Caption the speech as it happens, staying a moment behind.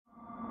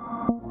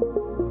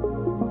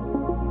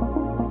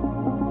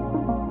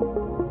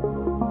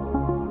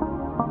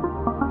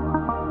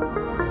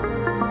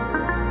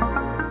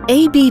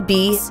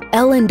ABB's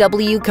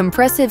L&W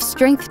Compressive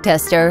Strength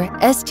Tester,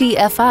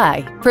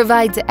 STFI,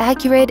 provides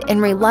accurate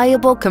and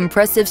reliable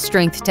compressive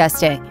strength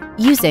testing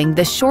using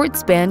the short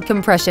span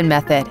compression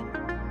method.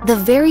 The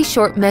very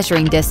short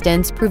measuring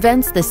distance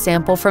prevents the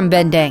sample from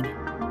bending.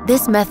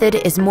 This method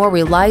is more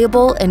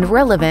reliable and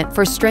relevant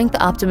for strength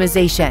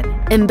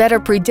optimization and better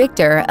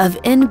predictor of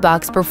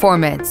in-box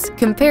performance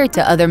compared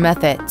to other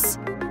methods.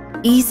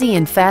 Easy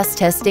and fast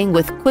testing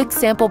with quick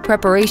sample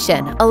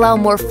preparation allow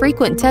more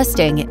frequent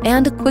testing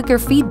and quicker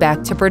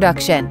feedback to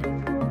production.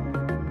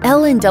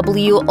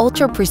 L&W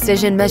Ultra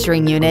Precision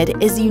Measuring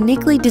Unit is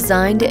uniquely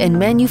designed and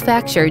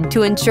manufactured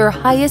to ensure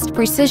highest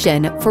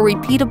precision for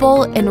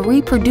repeatable and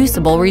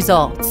reproducible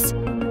results.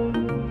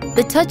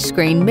 The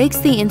touchscreen makes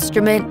the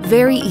instrument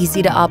very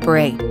easy to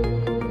operate.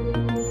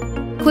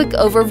 Quick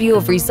overview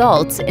of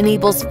results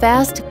enables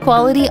fast,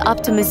 quality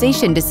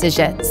optimization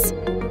decisions.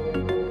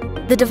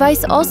 The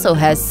device also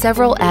has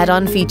several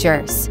add-on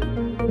features.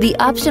 The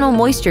optional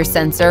moisture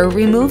sensor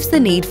removes the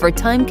need for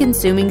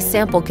time-consuming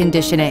sample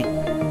conditioning.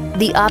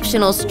 The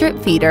optional strip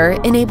feeder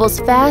enables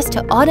fast,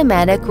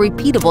 automatic,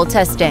 repeatable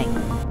testing.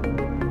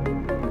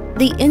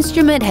 The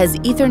instrument has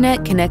Ethernet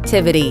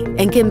connectivity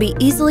and can be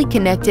easily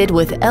connected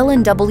with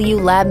L&W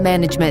Lab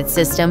Management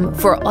System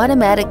for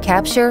automatic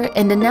capture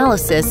and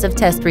analysis of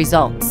test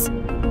results.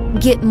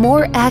 Get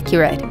more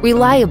accurate,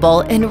 reliable,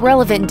 and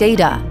relevant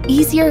data,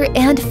 easier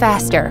and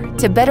faster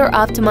to better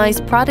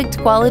optimize product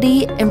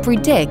quality and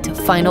predict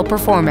final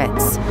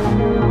performance.